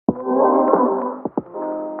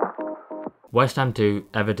West Ham 2,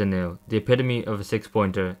 Everton 0. The epitome of a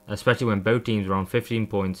 6-pointer, especially when both teams were on 15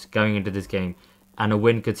 points going into this game, and a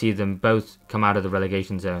win could see them both come out of the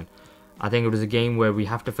relegation zone. I think it was a game where we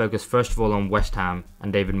have to focus first of all on West Ham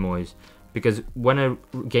and David Moyes, because when a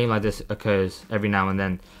game like this occurs every now and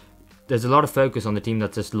then, there's a lot of focus on the team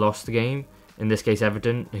that just lost the game, in this case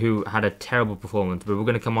Everton, who had a terrible performance, but we're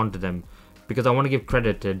going to come on to them, because I want to give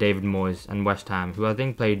credit to David Moyes and West Ham, who I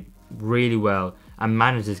think played really well and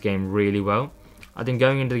managed this game really well. I think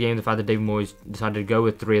going into the game, the fact that David Moyes decided to go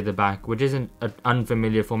with 3 at the back, which isn't an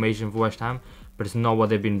unfamiliar formation for West Ham, but it's not what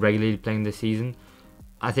they've been regularly playing this season.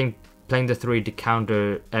 I think playing the 3 to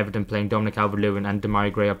counter Everton playing Dominic Calvert-Lewin and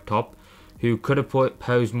Demarai Gray up top, who could have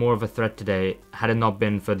posed more of a threat today had it not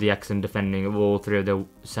been for the excellent defending of all 3 of their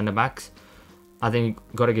centre-backs. I think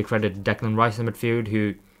got to give credit to Declan Rice in midfield,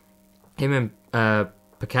 who him and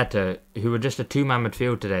Paqueta, who were just a 2-man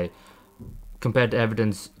midfield today, compared to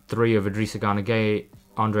Everton's 3 of Idrissa Gana Gueye,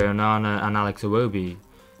 Andre Onana and Alex Iwobi.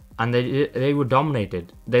 And they were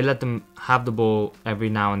dominated. They let them have the ball every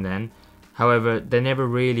now and then. However, they never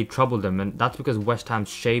really troubled them, and that's because West Ham's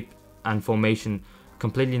shape and formation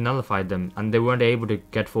completely nullified them, and they weren't able to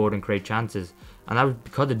get forward and create chances. And that was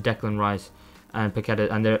because of Declan Rice and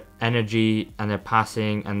Paqueta and their energy and their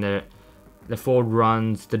passing and their forward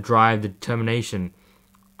runs, the drive, the determination.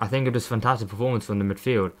 I think it was a fantastic performance from the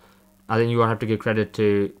midfield. I think you will have to give credit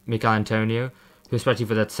to Mikel Antonio, who, especially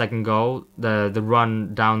for that second goal, the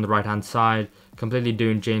run down the right hand side, completely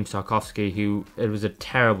doing James Tarkowski, who it was a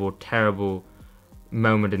terrible, terrible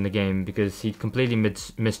moment in the game because he completely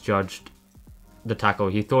misjudged the tackle.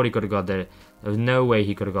 He thought he could have got there. There was no way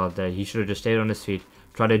he could have got there. He should have just stayed on his feet,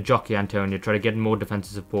 try to jockey Antonio, try to get more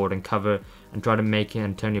defensive support and cover, and try to make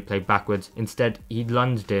Antonio play backwards. Instead, he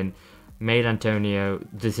lunged in, made Antonio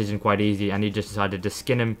the decision quite easy, and he just decided to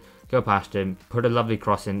skin him, go past him, put a lovely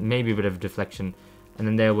cross in, maybe a bit of a deflection, and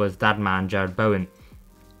then there was that man, Jarrod Bowen.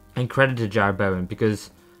 And credit to Jarrod Bowen,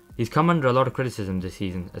 because he's come under a lot of criticism this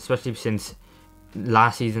season, especially since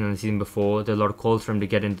last season and the season before. There are a lot of calls for him to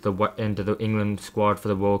get into the England squad for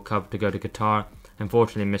the World Cup to go to Qatar.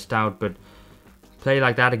 Unfortunately missed out, but play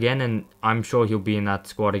like that again, and I'm sure he'll be in that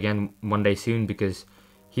squad again one day soon, because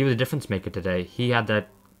he was a difference maker today. He had that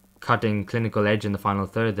cutting clinical edge in the final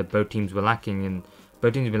third that both teams were lacking, and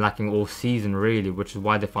both teams have been lacking all season really, which is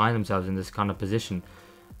why they find themselves in this kind of position.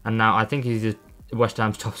 And now I think he's West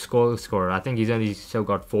Ham's top scorer. I think he's only still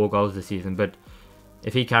got 4 goals this season, but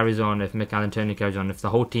if he carries on, if Mikel Antonio carries on, if the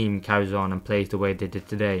whole team carries on and plays the way they did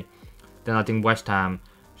today, then I think West Ham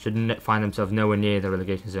should find themselves nowhere near the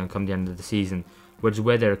relegation zone come the end of the season, which is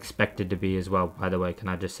where they're expected to be as well, by the way, can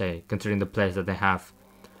I just say, considering the players that they have.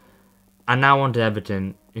 And now on to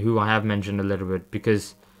Everton, who I have mentioned a little bit,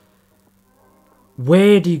 because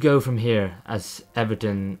where do you go from here as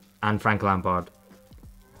Everton and Frank Lampard?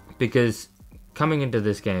 Because coming into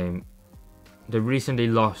this game, they recently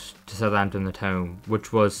lost to Southampton at home,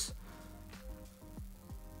 which can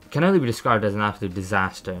only be described as an absolute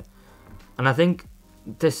disaster. And I think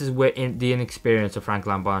this is where the inexperience of Frank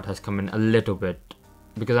Lampard has come in a little bit,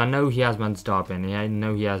 because I know he has managed Derby and I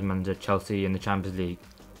know he has managed Chelsea in the Champions League.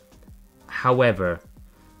 However,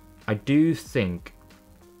 I do think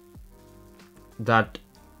that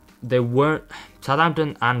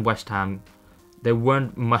Southampton and West Ham, they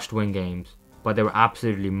weren't must-win games, but they were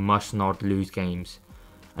absolutely must-not-lose games.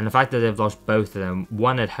 And the fact that they've lost both of them,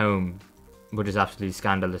 one at home, which is absolutely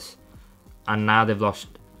scandalous, and now they've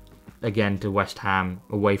lost again to West Ham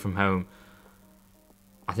away from home,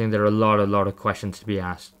 I think there are a lot of questions to be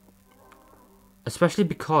asked. Especially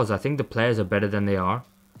because I think the players are better than they are.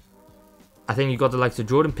 I think you've got the likes of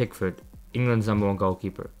Jordan Pickford, England's #1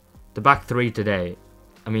 goalkeeper. The back 3 today,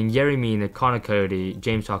 I mean, Yerry Mina, Connor Cody,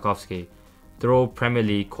 James Tarkowski, they're all Premier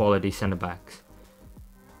League quality centre-backs.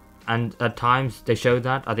 And at times, they showed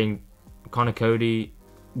that. I think Connor Cody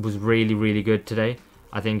was really, really good today.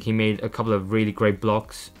 I think he made a couple of really great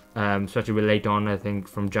blocks, especially late on, I think,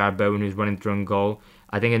 from Jarrod Bowen, who's running through on goal.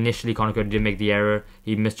 I think initially Connor Cody did make the error.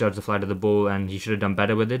 He misjudged the flight of the ball, and he should have done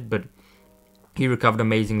better with it, but he recovered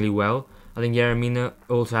amazingly well. I think Yerry Mina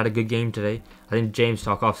also had a good game today. I think James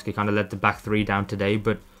Tarkowski kind of let the back 3 down today,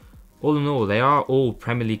 but all in all, they are all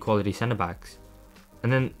Premier League quality centre-backs.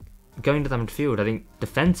 And then going to the midfield, I think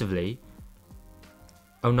defensively,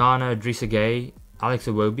 Onana, Idrissa Gueye, Alex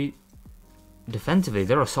Iwobi, defensively,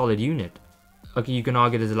 they're a solid unit. Okay, you can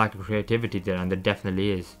argue there's a lack of creativity there, and there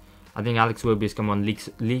definitely is. I think Alex Iwobi has come on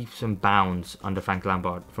leaps and bounds under Frank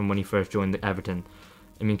Lampard from when he first joined the Everton.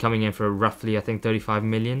 I mean, coming in for roughly, I think, 35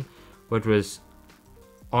 million, which was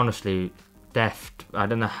honestly deft. I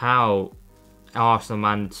don't know how Arsenal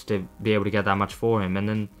managed to be able to get that much for him. And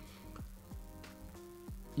then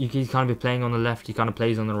you can't be playing on the left, you kind of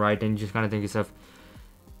plays on the right, and you just kind of think to yourself,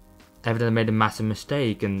 Everton have made a massive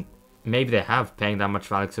mistake, and maybe they have, paying that much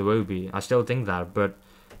for Alex Iwobi. I still think that, but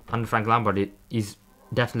under Frank Lampard, he's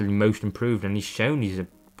definitely most improved, and he's shown he's a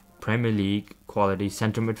Premier League quality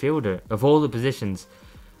centre midfielder of all the positions.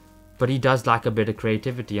 But he does lack a bit of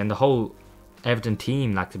creativity, and the whole Everton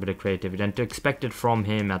team lacks a bit of creativity, and to expect it from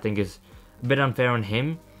him, I think, is a bit unfair on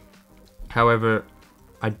him. However,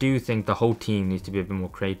 I do think the whole team needs to be a bit more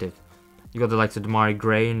creative. You got the likes of Demarai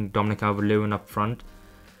Gray and Dominic Calvert-Lewin up front.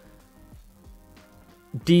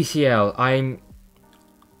 DCL,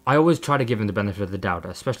 I always try to give him the benefit of the doubt,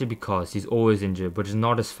 especially because he's always injured, which is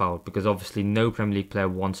not his fault, because obviously no Premier League player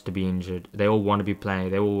wants to be injured. They all want to be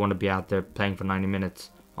playing, they all want to be out there playing for 90 minutes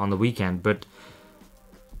on the weekend, but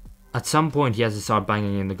at some point he has to start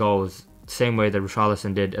banging in the goals, the same way that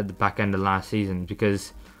Richarlison did at the back end of last season,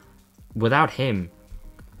 because without him,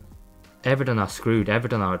 Everton are screwed,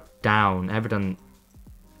 Everton are down, Everton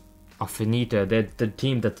are finito. They're the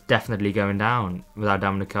team that's definitely going down without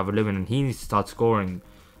Dominic Calvert-Lewin, and he needs to start scoring.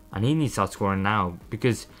 And he needs to start scoring now,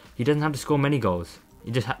 because he doesn't have to score many goals.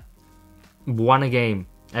 He just one a game.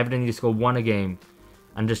 Everton need to score one a game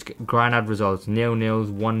and just grind out results.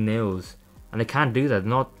 0-0s, 1-0s. And they can't do that. They're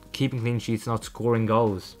not keeping clean sheets, not scoring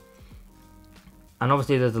goals. And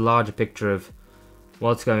obviously there's a larger picture of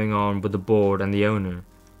what's going on with the board and the owner.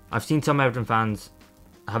 I've seen some Everton fans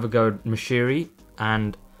have a go at Moshiri,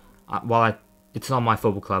 and while it's not my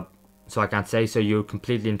football club, so I can't say so, you're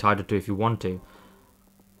completely entitled to if you want to.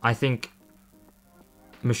 I think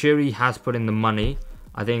Moshiri has put in the money.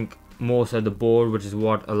 I think more so the board, which is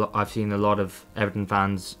what I've seen a lot of Everton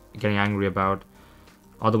fans getting angry about,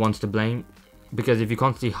 are the ones to blame. Because if you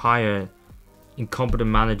constantly hire incompetent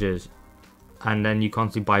managers and then you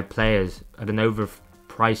constantly buy players at an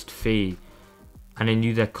overpriced fee, and then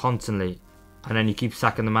you do that constantly, and then you keep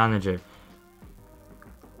sacking the manager,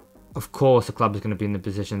 of course the club is going to be in the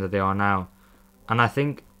position that they are now. And I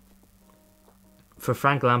think for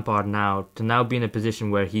Frank Lampard now, to now be in a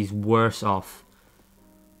position where he's worse off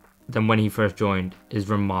than when he first joined is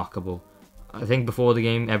remarkable. I think before the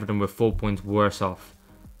game, Everton were 4 points worse off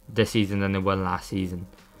this season than they were last season.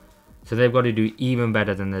 So they've got to do even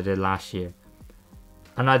better than they did last year.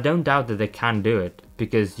 And I don't doubt that they can do it,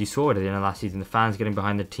 because you saw it at the end of last season. The fans getting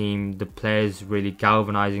behind the team, the players really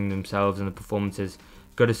galvanising themselves in the performances,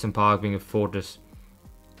 Goodison Park being a fortress.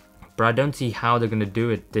 But I don't see how they're going to do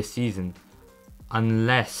it this season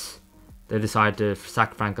unless they decide to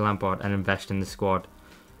sack Frank Lampard and invest in the squad.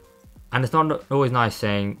 And it's not always nice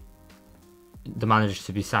saying the manager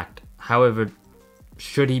should be sacked. However,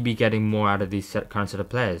 should he be getting more out of these current set of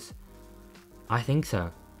players? I think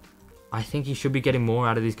so. I think he should be getting more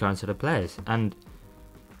out of these current set of players. And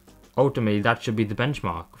ultimately, that should be the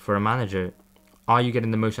benchmark for a manager. Are you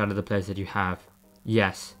getting the most out of the players that you have?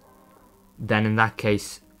 Yes. Then in that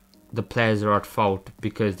case, the players are at fault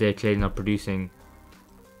because they're clearly not producing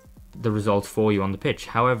the results for you on the pitch.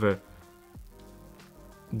 However,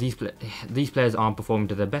 these players aren't performing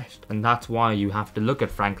to their best, and that's why you have to look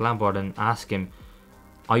at Frank Lampard and ask him,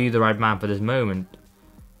 are you the right man for this moment?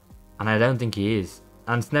 And I don't think he is.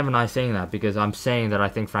 And it's never nice saying that, because I'm saying that I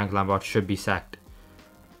think Frank Lampard should be sacked.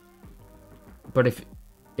 But if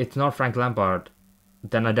it's not Frank Lampard,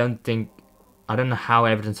 then I don't know how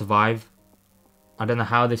Everton survive. I don't know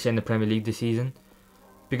how they stay in the Premier League this season,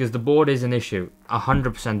 because the board is an issue.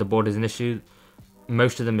 100% the board is an issue.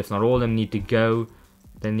 Most of them, if not all of them, need to go.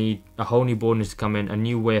 They need a whole new board needs to come in, a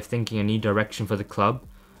new way of thinking, a new direction for the club.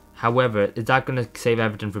 However, is that going to save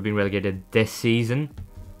Everton from being relegated this season?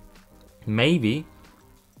 Maybe.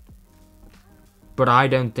 But I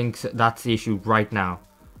don't think that's the issue right now.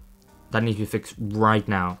 That needs to be fixed right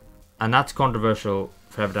now. And that's controversial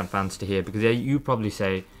for Everton fans to hear, because you probably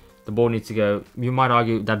say the board needs to go. You might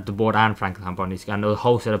argue that the board and Frank Lampard needs to go, and the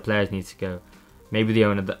whole set of players needs to go. Maybe the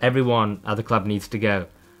owner, everyone at the club needs to go.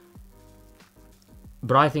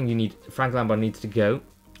 But I think Frank Lampard needs to go.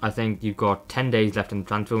 I think you've got 10 days left in the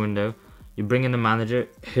transfer window. You bring in the manager,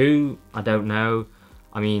 who, I don't know.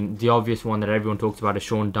 I mean, the obvious one that everyone talks about is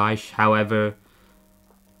Sean Dyche. However,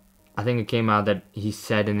 I think it came out that he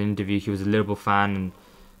said in an interview he was a Liverpool fan,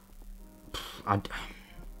 and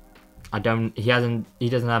he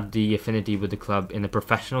doesn't have the affinity with the club in the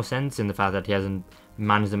professional sense, in the fact that he hasn't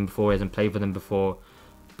managed them before, he hasn't played for them before.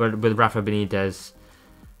 But with Rafa Benitez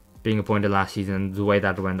being appointed last season, the way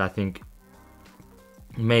that went, I think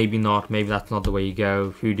maybe not. Maybe that's not the way you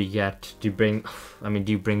go. Who do you get? Do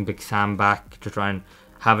you bring Big Sam back to try and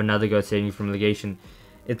have another go at saving you from relegation?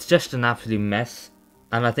 It's just an absolute mess.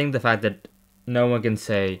 And I think the fact that no one can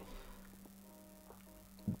say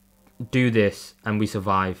do this and we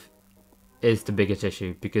survive is the biggest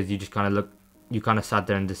issue, because you just kind of sat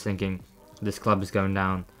there and just thinking this club is going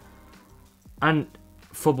down. And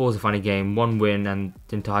football is a funny game. One win and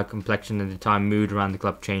the entire complexion and the entire mood around the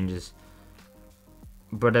club changes.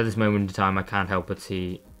 But at this moment in time, I can't help but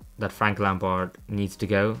see that Frank Lampard needs to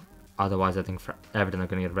go. Otherwise, I think Everton are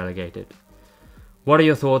going to get relegated. What are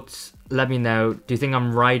your thoughts? Let me know. Do you think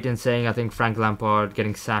I'm right in saying I think Frank Lampard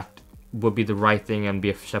getting sacked would be the right thing and be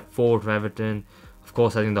a step forward for Everton? Of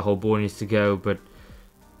course, I think the whole board needs to go, but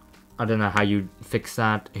I don't know how you fix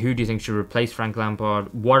that. Who do you think should replace Frank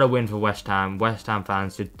Lampard? What a win for West Ham. West Ham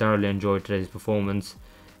fans should thoroughly enjoy today's performance.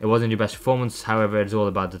 It wasn't your best performance, however, it's all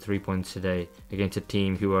about the 3 points today against a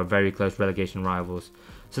team who are very close relegation rivals.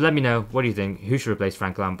 So let me know, what do you think? Who should replace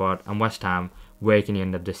Frank Lampard? And West Ham, where can you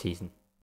end up this season?